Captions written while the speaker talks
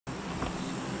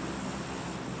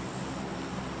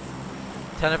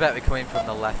Turn about me coming from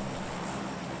the left.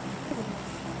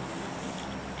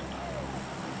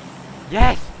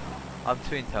 Yes! I'm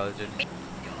too intelligent.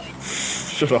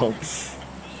 Shut up.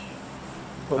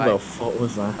 What Right. the fuck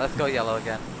was that? Let's go yellow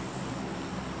again.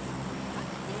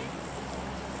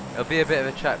 It'll be a bit of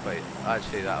a trek, but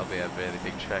actually that'll be a really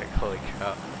big trek. Holy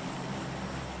crap.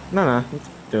 No, it's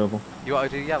doable. You want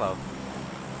to do yellow?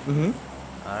 Mm-hmm.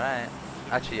 Alright.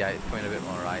 Actually, yeah, it's coming a bit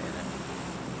more right, isn't it?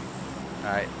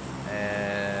 Alright.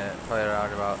 Probably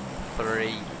around about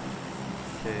 3,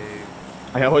 2,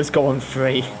 I always go on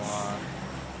 3. 1.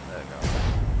 There we go.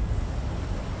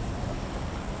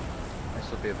 This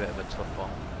will be a bit of a tough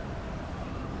one.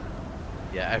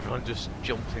 Yeah, everyone just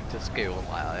jumped into school and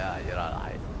like, yeah, you're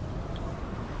alright.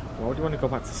 Why would you want to go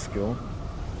back to school?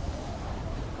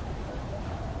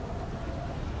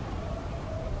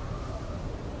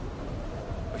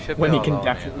 When you can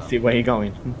definitely see where you're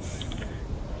going.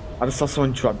 I just saw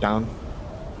someone drop down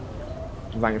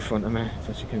right in front of me. It's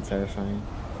actually kind of terrifying.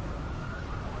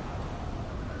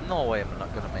 No way I'm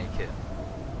not gonna make it.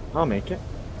 I'll make it.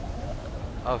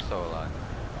 Oh, so will I.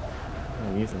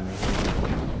 Oh, easily.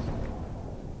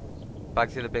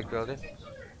 Back to the big building?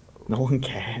 No one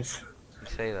cares. You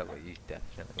say that, but you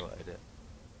definitely wanted it.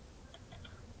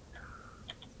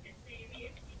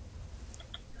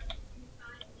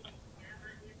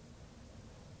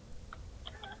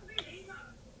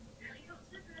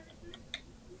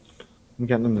 I'm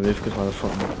getting on the roof because why the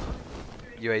fuck not?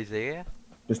 UAZ here?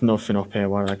 There's nothing up here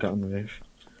while I get on the roof.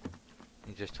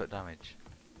 You just took damage.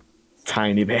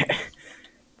 Tiny bit.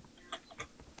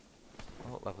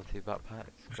 Oh, level 2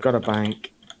 backpacks. We've got a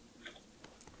bank.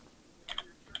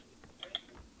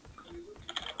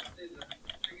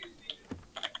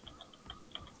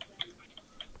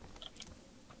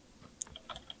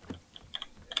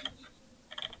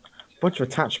 Bunch of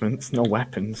attachments, no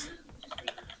weapons.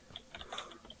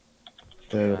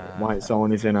 The white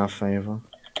zone is in our favour.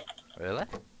 Really?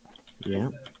 Yeah.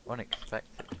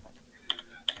 Unexpected.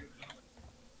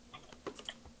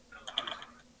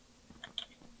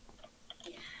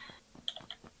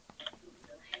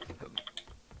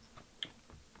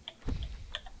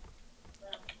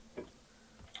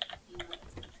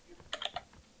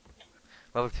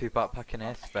 Level 2 backpack in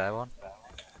here, spare one.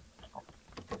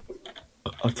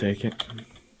 I'll take it.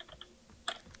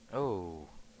 Oh.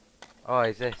 Oh,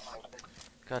 is this?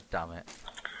 God damn it.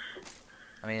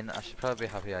 I mean, I should probably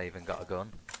be happy I even got a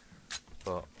gun.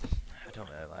 But I don't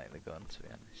really like the gun, to be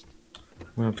honest.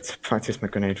 Well, to practice my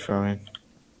grenade throwing.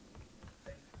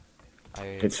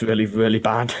 It's I'd really, really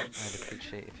bad.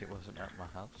 appreciate if it wasn't at my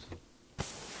house.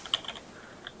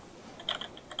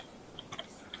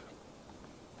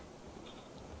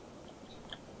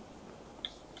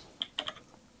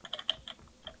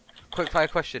 Quick fire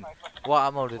question. What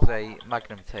ammo does a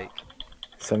Magnum take?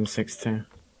 7.62.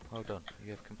 Well done.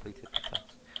 You have completed the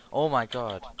task. Oh my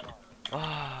god.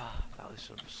 Ah, that was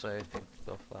some surfing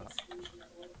stuff, that.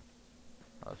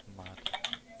 That was mad.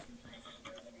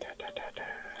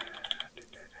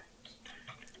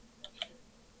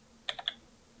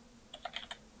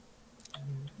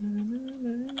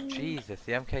 Jesus,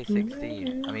 the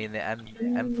MK16. I mean, the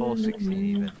M416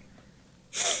 even.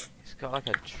 It's got like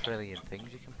a trillion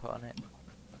things you can put on it.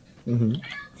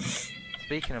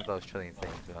 Speaking of those trillion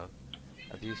things, though,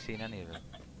 have you seen any of them?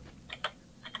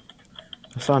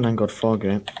 I saw an God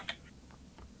Forgate.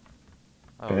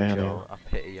 Oh, Barely. Joe, I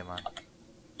pity you, man.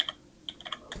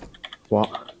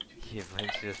 What? You've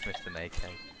literally just missed an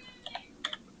AK.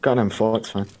 Got an M4, it's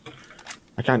fine.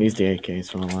 I can't use the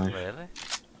AKs for my life. Really?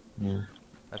 Yeah.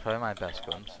 They're probably my best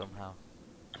gun somehow.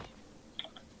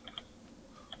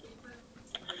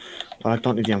 Well, I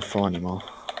don't need the M4 anymore.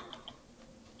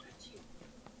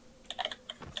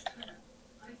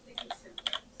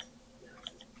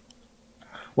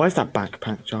 Where's that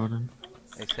backpack, Jordan?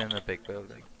 It's in the big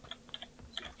building.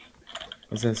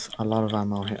 Is this a lot of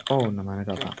ammo here? Oh, no man, I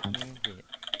got that backpack.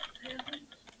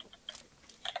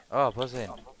 Oh, buzzing.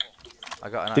 I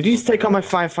got an. Did you just take on my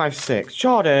 5.56?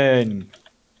 Jordan!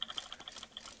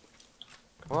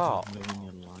 What?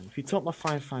 If you took my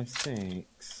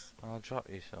 5.56... I'll drop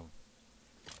you some.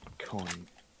 Coin.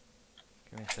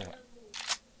 Give me a sec.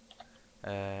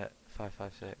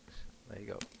 5.56. There you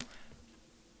go.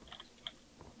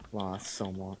 Wow, that's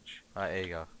so much. Right, here you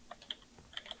go.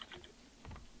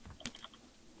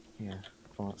 Yeah,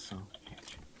 thought so.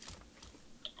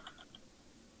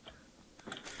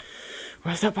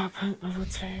 Where's that backpack? Level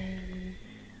 2.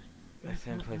 The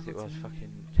same place it was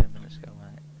fucking 10 minutes ago,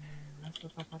 mate. Where's the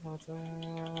backpack level 2?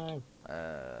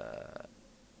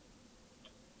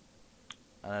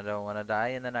 And I don't want to die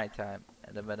in the night time.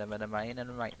 And I'm in the mine and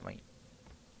the night.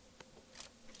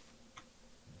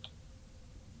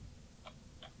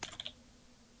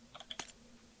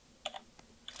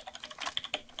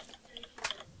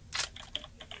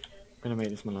 gonna make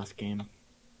this my last game.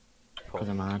 Because Puff.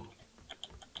 I'm mad.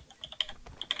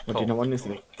 Well, Puff. do you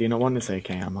not want this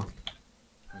AK ammo?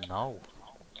 No.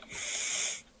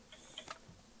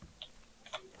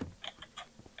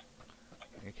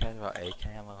 Who cares about AK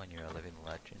ammo when you're a living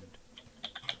legend?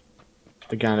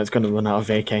 The guy that's gonna run out of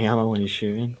AK ammo when he's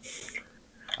shooting.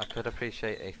 I could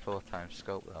appreciate a 4x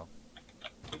scope though.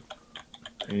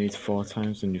 He needs 4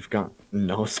 times and you've got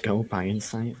no scope by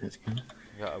insight. That's good.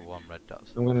 You got a 1 red dot.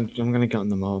 I'm gonna get on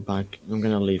the motorbike. I'm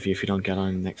gonna leave you if you don't get on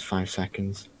in the next 5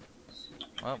 seconds.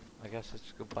 Well, I guess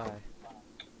it's goodbye.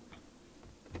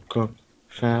 Good.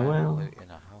 Farewell. Loot in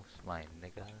a house, my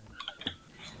nigga.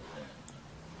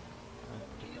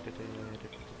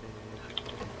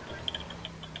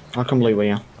 I'll come loot with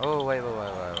you. Oh wait.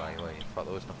 Thought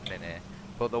there was nothing in here,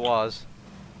 but there was.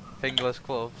 Fingerless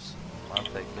gloves. I'll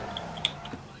take it.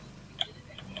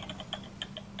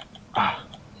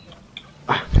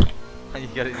 You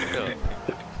get it stuck.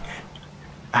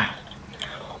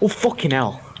 Oh fucking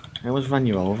hell! I almost ran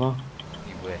you over.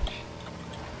 You wish.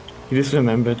 You just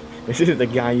remembered. This is the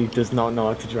guy who does not know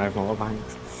how to drive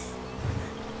motorbikes.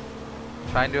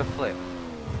 Try and do a flip.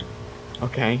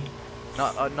 Okay.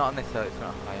 Not on this though. It's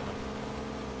not high enough.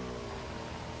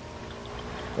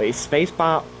 Wait, is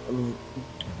spacebar?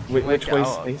 Which way is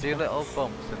spacebar? Do little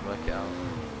bumps and work it out.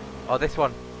 Oh, this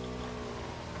one.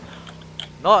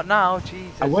 Not now,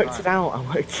 Jesus. I worked it out.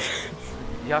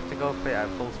 You have to go for it at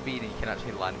full speed and you can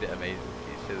actually land it amazingly.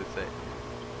 You should have said.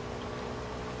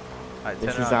 Right,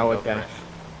 This turn is around our and go for death.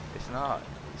 it. It's not.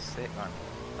 It's sick, man.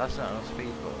 That's not enough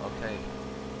speed, but okay.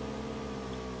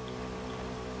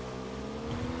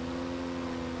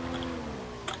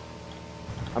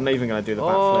 I'm not even gonna do the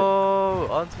backflip. Oh,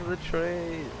 onto the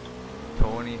tree.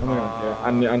 Tony Hawk.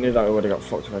 I knew that I would have got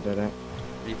fucked if I did it.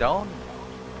 You don't?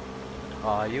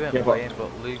 Oh, you weren't Yeah, playing, but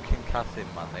Luke and Cassim,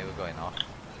 man, they were going off.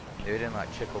 They were doing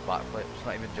like triple backflips,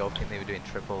 not even joking, they were doing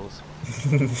triples.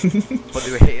 But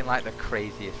they were hitting like the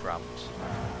craziest ramps.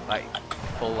 Like,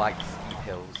 full like steep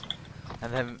hills.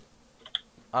 And then,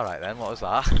 alright then, what was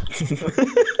that?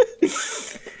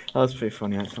 That was pretty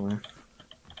funny actually.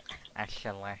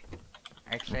 Actually.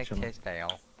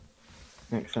 XXXDale.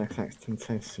 XXX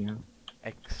Tentacion.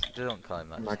 X, don't call him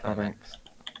that, My just call God, him X.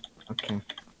 X. Okay.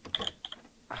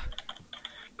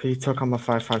 Please talk on my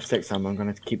 5.56 ammo, I'm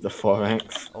gonna keep the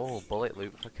 4x. Oh, bullet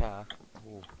loop for car.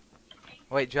 Ooh.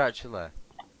 Wait, do you actually?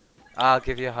 I'll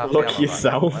give you half Look the ammo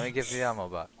yourself. back. Let me give you the ammo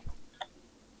back.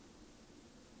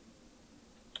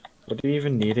 What do you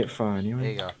even need it for Here you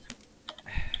anyway? go.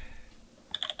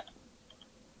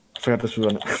 I forgot this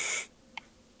run.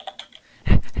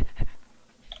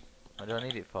 I don't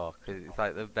need it for, because it's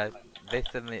like the best. This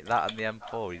and that and the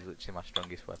M4 is literally my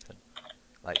strongest weapon.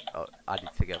 Like, added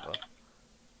together.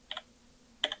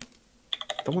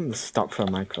 Don't want the stock for a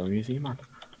micro easy, man.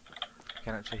 You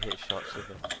can actually hit shots with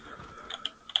it.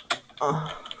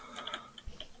 Oh.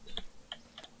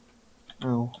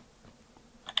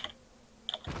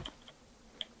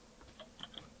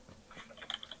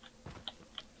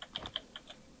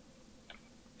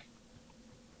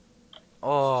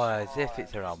 Oh, as if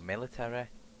it's around military.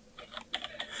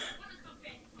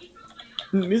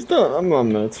 It's not, I'm not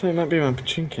military, it might be around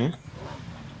Pachinki.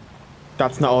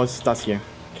 That's not us, that's you.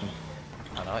 Okay.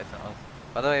 I know it's not us.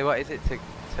 By the way, what is it to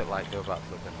like do a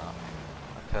backflip and that?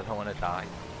 Like, I don't want to die.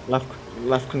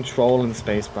 Left control and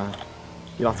spacebar.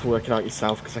 You'll have to work it out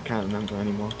yourself because I can't remember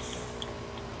anymore.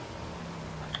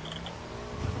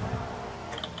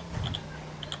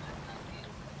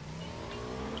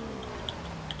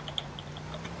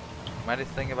 The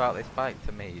maddest thing about this bike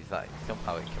to me is that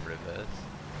somehow it can reverse.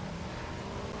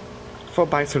 I thought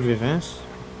bikes would reverse.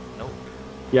 Nope.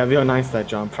 Yeah, real nice there,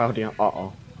 John. Proud of you.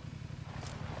 Uh-oh.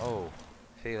 Oh,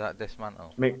 see that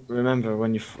dismantle? Remember,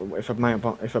 when if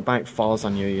a bike falls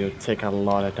on you, you take a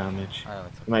lot of damage. I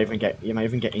only took You might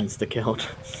even get insta killed.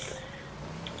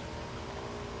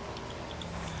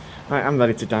 Right, I'm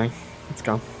ready to die. Let's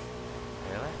go.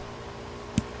 Really?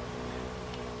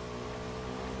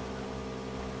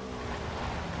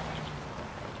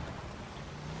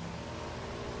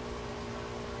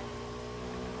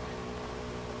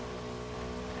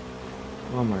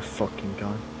 Oh my fucking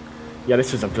god. Yeah,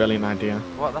 this was a brilliant idea.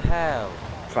 What the hell?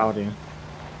 Proud of you.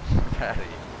 Proud of you.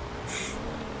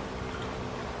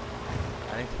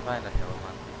 I need to find a hill,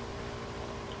 man.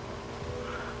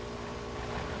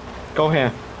 Go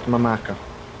here. My marker.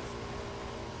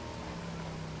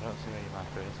 I don't see where your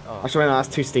marker is. Oh. Actually, no, that's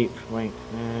too steep. Wait.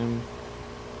 No.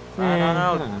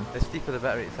 The steeper the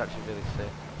better. It's actually really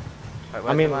sick. Right,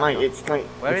 I mean, the like, marker? it's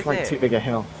is like it? too big a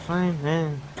hill. Fine,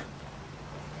 man.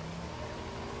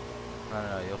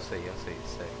 No, you'll see, it's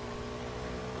sick.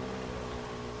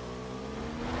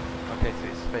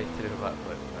 space to do a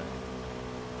backflip.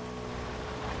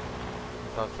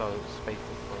 It's also space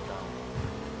to slow down.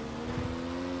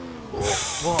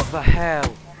 What the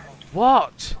hell?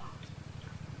 What?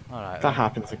 Alright. That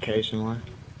happens occasionally.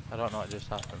 I don't know what just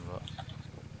happened, but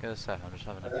give us a second, I'm just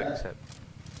having a quick sip.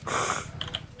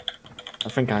 I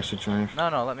think I should drive.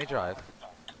 No, let me drive.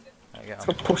 It's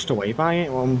got pushed away by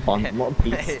it. What a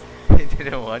beast. He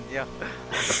didn't want you.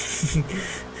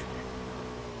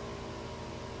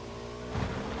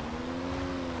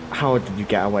 How did you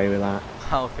get away with that?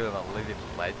 I'll feel on a living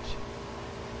ledge.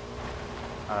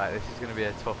 Alright, this is going to be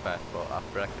a tough F, but I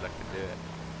reckon I can do it.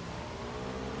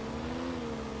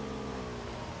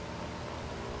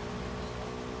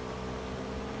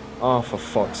 Oh, for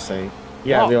fuck's sake.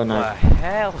 Yeah, real nice. What the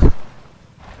hell?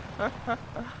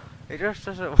 It just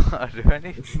doesn't want to do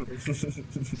anything.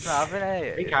 It's not having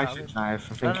it. I think I should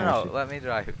drive. No, let me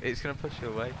drive. It's going to push you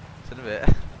away. It's in a bit.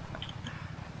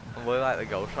 I'm more like the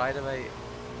Ghost Rider, mate.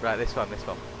 Right, this one.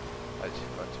 Watch.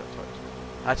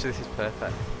 Actually, this is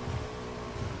perfect.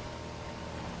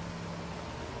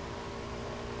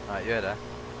 Right, you there?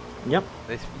 Yep.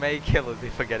 This may kill us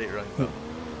if I get it wrong, though.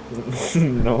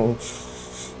 No.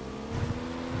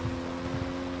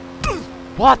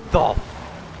 What the?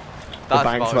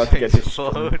 That's about to get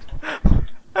explode.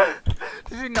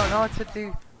 Does he not know what to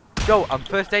do? Joe, I'm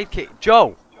first aid kit.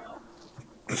 Joe!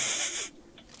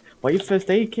 Why are you first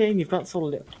aid kitting? You've got so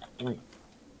little. Like,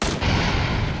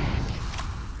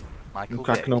 Michael I'm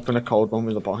cracking open a cold one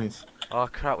with the boys. Oh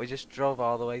crap, we just drove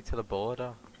all the way to the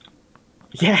border.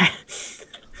 Yeah!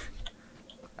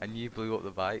 And you blew up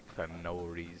the bike for no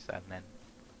reason then.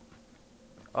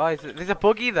 Oh, there's a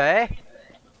buggy there!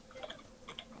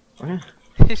 Oh yeah.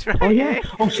 He's right Oh yeah! here.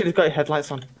 Oh shit, he's got your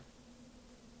headlights on.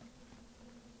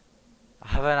 I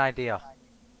have an idea.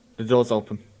 The door's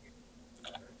open.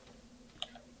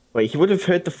 Wait, he would have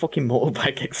heard the fucking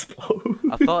motorbike explode.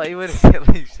 I thought he would have at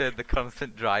least heard the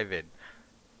constant driving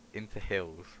into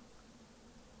hills.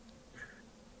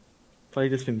 Probably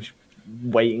just been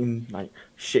waiting, like,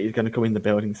 shit, he's gonna come in the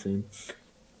building soon.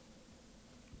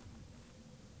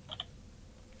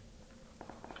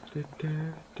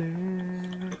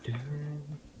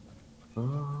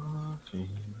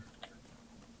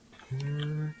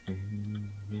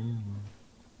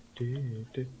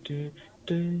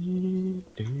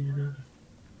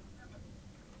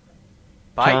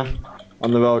 Bike?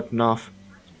 On the road, north.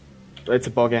 It's a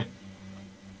buggy.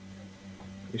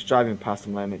 He's driving past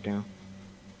and letting it go.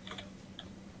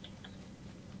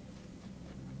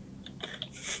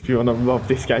 If you wanna rob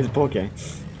this guy's buggy.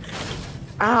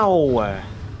 Ow!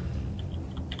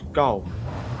 Go.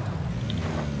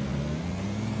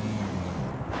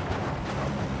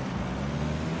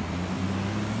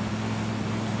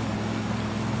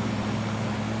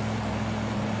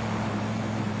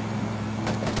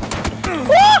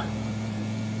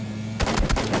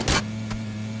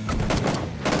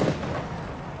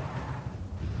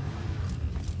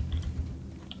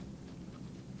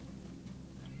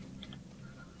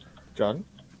 John?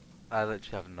 I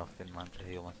literally have nothing, man, to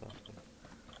heal myself with.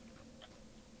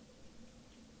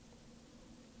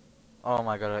 Oh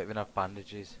my god, I don't even have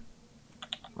bandages.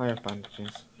 I have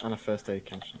bandages and a first aid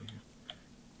capsule.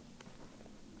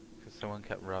 Because someone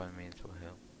kept ramming me into a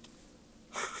hill.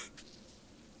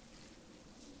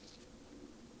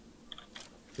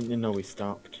 Didn't know we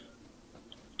stopped.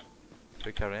 Should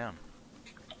we carry on?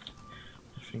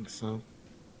 I think so.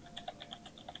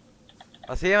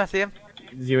 I see him!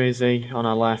 UAZ on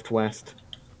our left, west.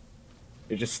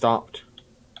 It just stopped.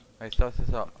 Wait, stop.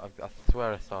 I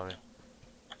swear I saw him.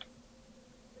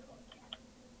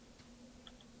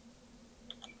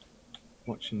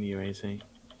 Watching the UAZ.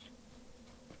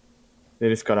 They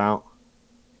just got out.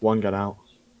 One got out.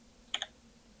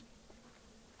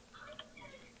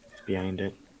 It's behind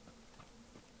it.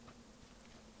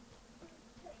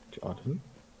 Jordan?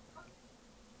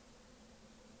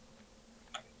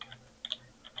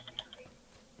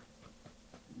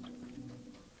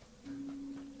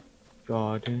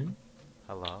 Jordan?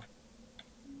 Hello?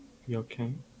 You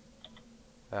okay?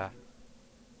 Yeah.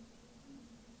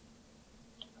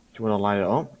 Do you want to light it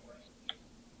up?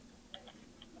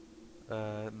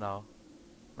 No.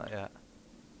 Not yet.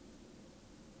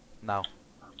 No.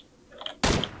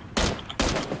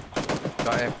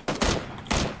 Got him.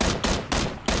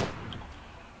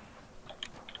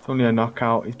 It's only a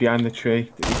knockout. He's behind the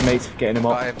tree. His mate's getting him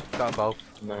up. Got him. Got them both.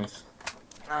 Nice.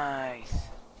 Nice.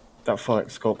 That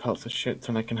forex scope helps a shit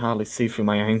ton. I can hardly see through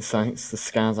my eyesights. The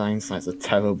Scar's eyesights are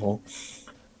terrible.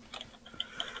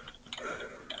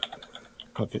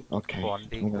 God, okay.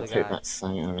 Blondie, I'm gonna the take guy. that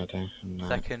sight already. No.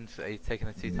 Second, are you taking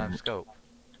a 2x scope?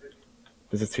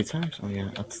 Is it 2 times? Oh yeah,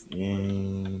 that's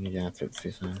yeah, it's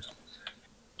 2 times.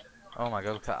 Oh my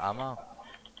god, look at ammo.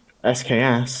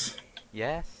 SKS.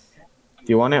 Yes. Do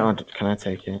you want it or can I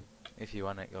take it? If you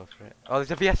want it, go for it. Oh,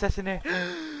 there's a VSS in here.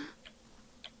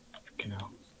 Fucking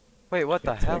hell. Wait, what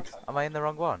the It hell? takes. Am I in the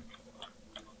wrong one?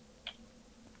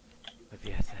 The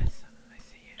VSS. I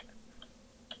see it.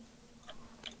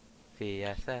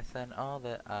 VSS and all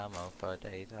the ammo for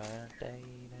days are day.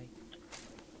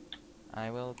 I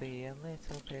will be a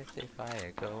little pissed if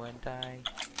I go and die.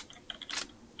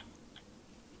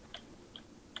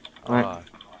 Right. Oh,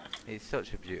 it's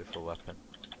such a beautiful weapon.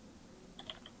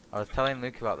 I was telling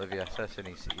Luke about the VSS and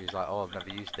he was like, oh, I've never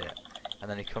used it. And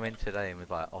then he come in today and was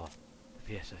like, oh,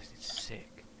 the VSS is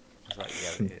sick. I was like,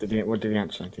 yeah, it is. What did he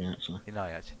actually? You know,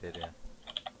 he actually did, yeah.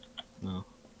 No.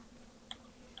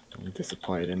 I'm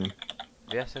disappointed in him.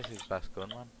 VSS is his best gun,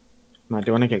 man. Matt, do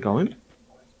you want to get going?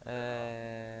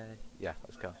 Yeah,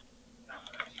 let's go.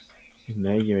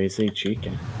 No, you're easy,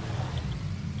 cheeky.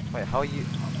 Wait, how are you?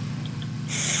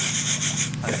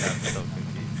 I don't know, I'm so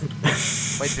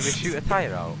confused. Wait, did we shoot a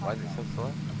tyre out? Why is it so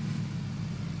slow?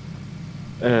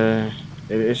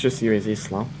 It's just you're easy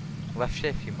slow. Left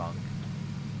shift, you monk.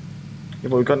 Yeah,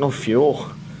 but we've got no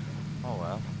fuel. Oh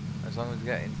well, as long as we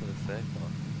get into the circle.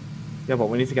 Yeah, but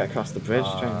we need to get across the bridge,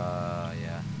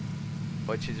 yeah.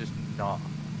 But you're just not.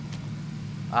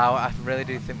 Oh, I really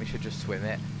do think we should just swim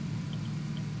it.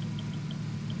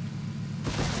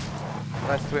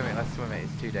 Let's swim it,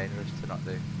 it's too dangerous to not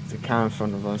do. There's a car in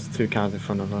front of us, 2 cars in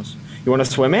front of us. You want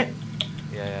to swim it?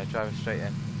 Yeah, drive it straight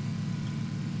in.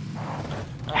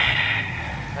 Oh,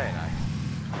 very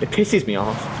nice. It pisses me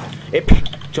off.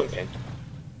 Jump in.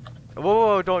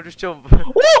 Whoa, don't just jump.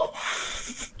 Whoa!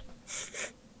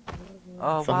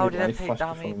 Oh, wow, did I take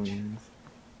damage?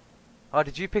 Oh,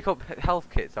 did you pick up health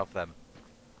kits off them?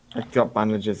 I got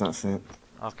bandages, that's it.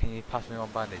 Oh, can you pass me one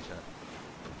bandage then?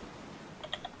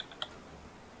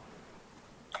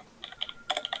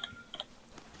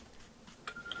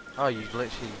 Oh, you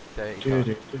literally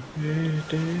dirty.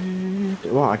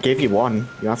 Well, I gave you one.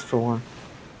 You asked for one.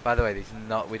 By the way,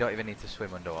 we don't even need to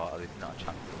swim underwater. There's not a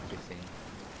chance of be seen.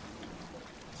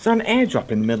 Is there an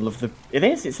airdrop in the middle of the... It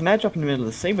is, it's an airdrop in the middle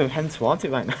of the sea. We're heading towards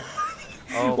it right now.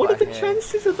 Oh, what are the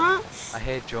chances of that? I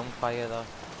hear junk fire though.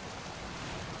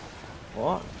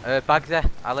 What? Bags there.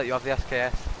 I'll let you have the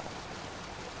SKS.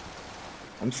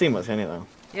 I'm seeing what's in it though.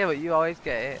 Yeah, but you always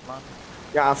get it, man.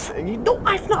 Yeah,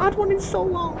 I've not had one in so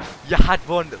long. You had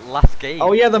one last game.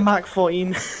 Oh yeah, the Mac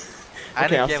 14.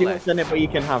 Okay, I'll see left. what's in it, but you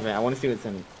can have it. I want to see what's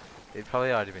in it. It's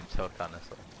probably already been took,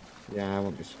 honestly. Yeah, I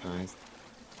won't be surprised.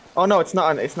 Oh no, it's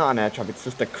not an airdrop. It's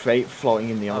just a crate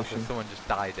floating in the ocean. So someone just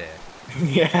died here.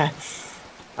 Yeah.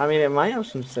 I mean, it might have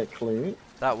some sick loot.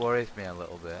 That worries me a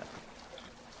little bit.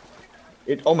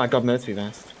 Oh my god, military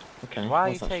vest. Okay. Why are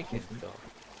you taking stuff?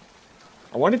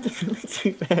 I wanted the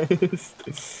military vest.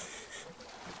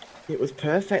 It was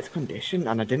perfect condition,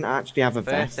 and I didn't actually have a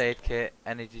vest. First aid kit,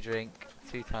 energy drink,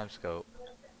 2x scope.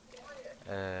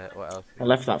 What else? I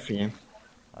left that for you.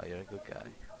 Oh, you're a good guy.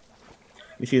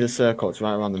 You see the circle? It's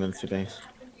right around the military base.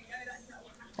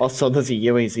 Also, there's a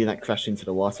UAZ that crashed into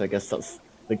the water. I guess that's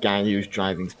the guy who's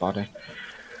driving's body.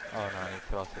 Oh no, I need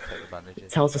to also take the bandages. It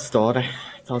tells a story.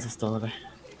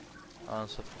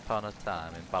 Once upon a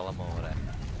time in Ballamore,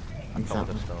 I told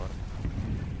a story.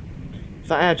 If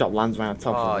that airdrop lands right on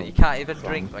top of you can't even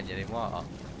drink when you're in water.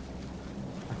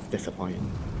 That's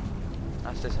disappointing.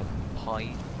 That's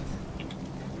disappointing.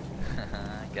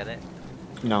 Get it?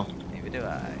 No. Neither do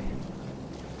I.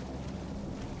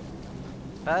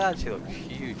 That actually looks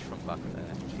huge from back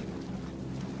there.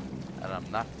 And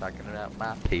I'm not talking about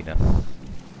my penis.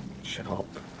 Shut up.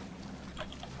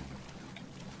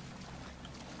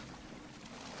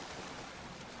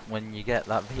 When you get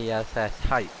that VSS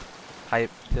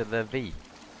hype to the V.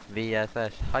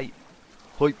 VSS hype.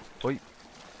 Hype.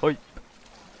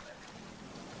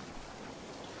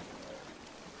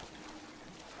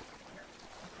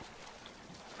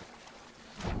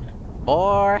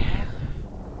 Or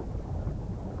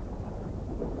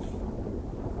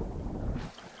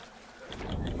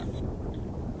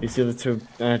You see the 2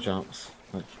 airdrops?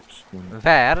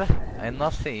 there in the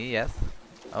sea, yes.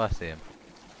 Oh, I see him.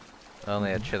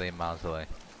 Only a trillion miles away.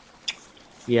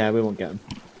 Yeah, we won't get them.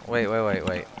 Wait.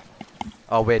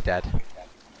 Oh, we're dead.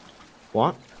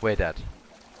 What? We're dead.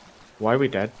 Why are we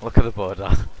dead? Look at the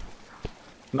border.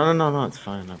 No, it's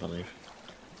fine, I believe.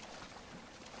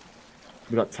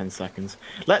 We got 10 seconds.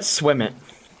 Let's swim it.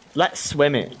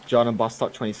 Jordan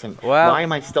Bostock 27. Well, why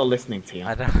am I still listening to you?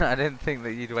 I didn't think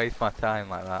that you'd waste my time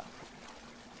like that.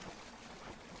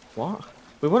 What?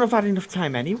 We wouldn't have had enough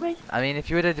time anyway. I mean, if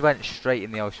you would have went straight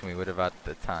in the ocean, we would have had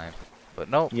the time. But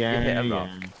no, you hit a rock.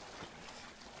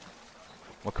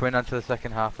 We're coming on to the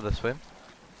second half of the swim.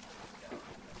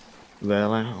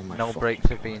 Really? Oh my No breaks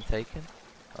have been taken.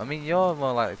 I mean, you're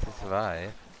more likely to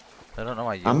survive. I don't know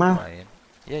why you're playing.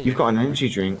 Yeah, you've got an energy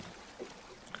drink.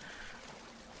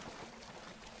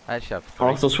 I actually have 3.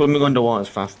 Also, swimming underwater is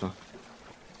faster.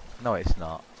 No, it's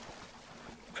not.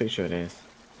 Pretty sure it is.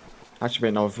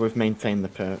 Actually, no, if we've maintained the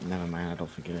perp. Never mind, I don't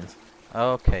think it is.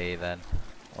 Okay then.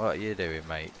 What are you doing,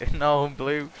 mate? No,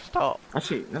 Blue, stop.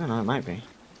 Actually, I don't know, it might be.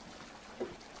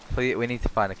 Please, we need to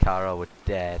find a car or we're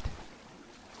dead.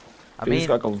 I mean, he's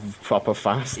got to go proper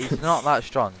fast. It's not that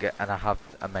strong, and I have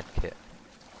a med kit.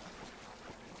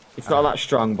 It's not that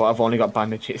strong, but I've only got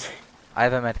bandages. I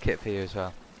have a med kit for you as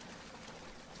well.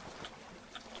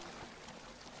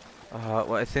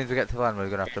 Well, as soon as we get to land, we're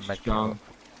gonna have to med kit.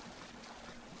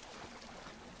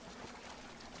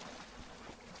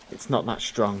 It's not that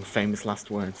strong. Famous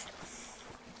last words.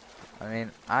 I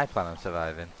mean, I plan on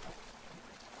surviving.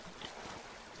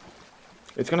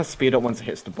 It's gonna speed up once it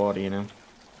hits the border, you know.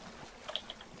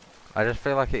 I just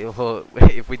feel like it'll.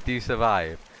 If we do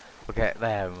survive, we'll get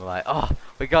there and we're like, oh,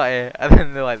 we got it, and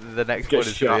then they're like the next one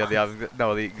is gonna be on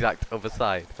the exact other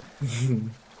side.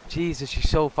 Jesus, she's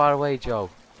so far away, Joe.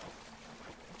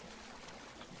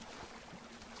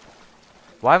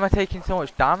 Why am I taking so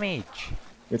much damage?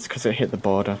 It's because it hit the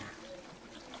border.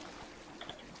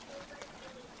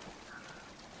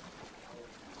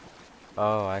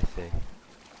 Oh, I see.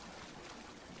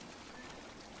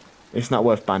 It's not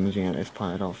worth bandaging at this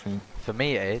point, I don't think. For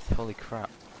me it is. Holy crap.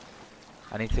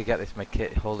 I need to get this med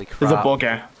kit. Holy crap. There's a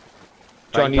bugger.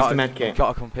 John needs the med kit. You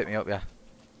gotta come pick me up, yeah.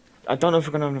 I don't know if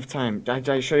we're gonna have enough time. Are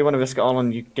you sure you want to risk it all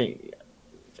on you? Do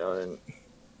you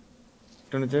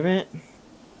wanna do it?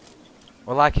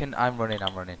 Well, I'm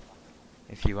running.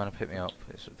 If you wanna pick me up,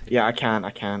 it's up to you. Yeah, I can't.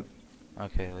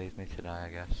 Okay, leave me to die, I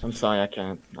guess. I'm sorry, I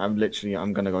can't. I'm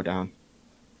gonna go down.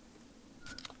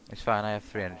 It's fine, I have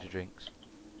 3 energy drinks.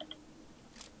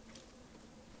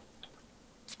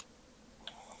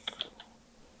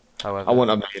 However, I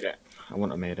wouldn't have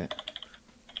made it.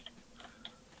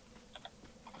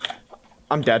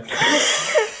 I'm dead.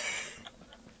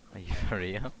 Are you for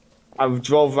real? I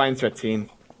drove right into a team.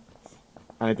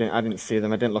 I didn't see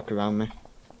them. I didn't look around me.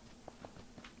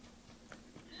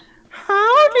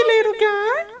 Howdy, little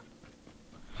guy.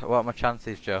 What are my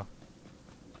chances, Joe?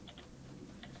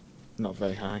 Not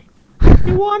very high.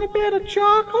 You want a bit of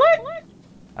chocolate?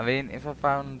 I mean, even if I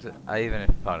found a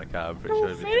car, I'm pretty sure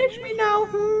it'd be... Finish me now,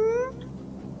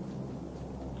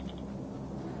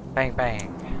 Bang,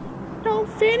 bang. Don't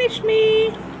finish me.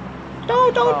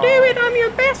 Don't do it. I'm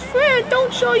your best friend.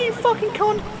 Don't show you fucking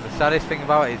cunt. The saddest thing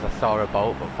about it is I saw a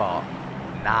boat but thought,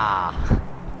 nah.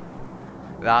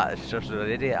 That's just an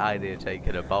idiot idea,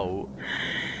 taking a boat.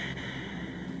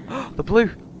 The blue!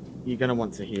 You're gonna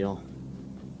want to heal.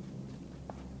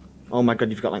 Oh my god,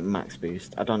 you've got like max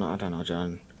boost. I don't know,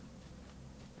 John.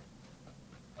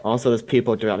 Also, there's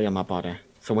people directly on my body.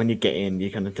 So when you get in,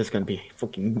 there's gonna be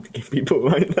fucking people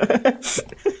right there.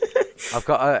 I've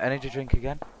got an energy drink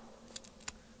again.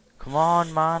 Come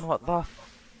on, man, what the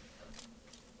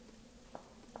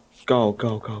Go.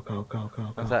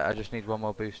 What's that? I just need one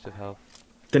more boost of health.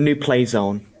 The new play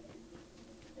zone.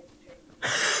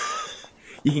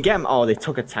 You can get them. Oh, they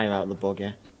took a tire out of the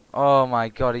buggy. Oh my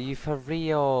god, are you for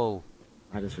real?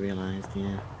 I just realised,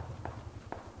 yeah.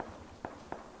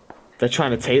 They're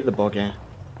trying to take the buggy.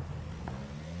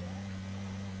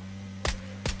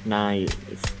 Nah,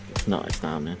 it's not,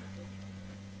 man.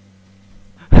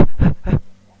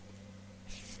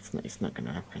 It's not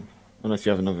gonna happen. Unless you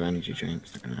have another energy drink,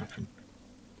 it's not gonna happen.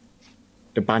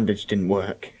 The bandage didn't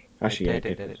work. Actually, it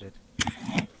did.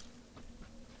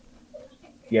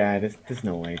 Yeah, there's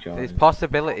no way, Jordan. There's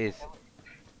possibilities.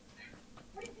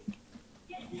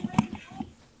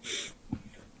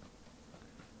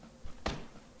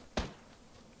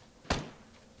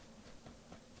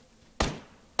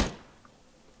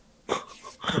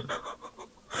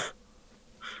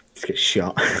 Let's get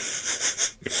shot.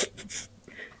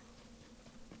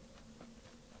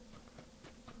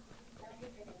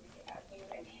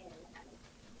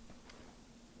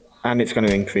 And it's going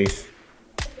to increase.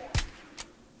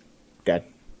 Dead.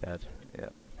 Yeah.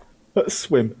 Let's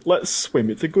swim.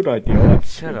 It's a good idea.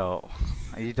 Shut up.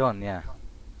 Are you done? Yeah.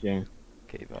 Yeah.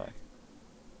 Okay, bye.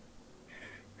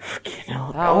 Fucking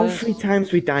hell. All 3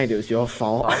 times we died, it was your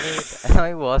fault. No,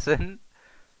 it wasn't.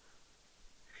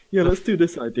 Yeah, let's do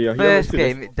this idea. First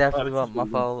game, it definitely wasn't my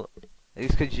fault.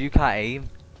 It's because you can't aim.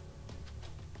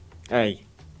 Hey.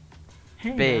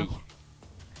 B.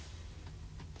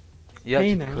 You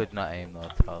Hey actually now. could not aim though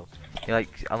at all. You're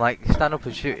like, I'm like, stand up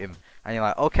and shoot him, and you're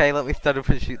like, okay, let me stand up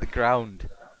and shoot the ground.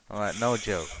 I'm like, no,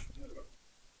 Joe.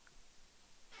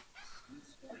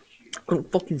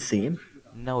 Couldn't fucking see him.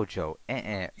 No, Joe.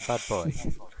 Bad boy.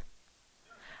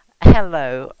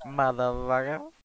 Hello, motherfucker.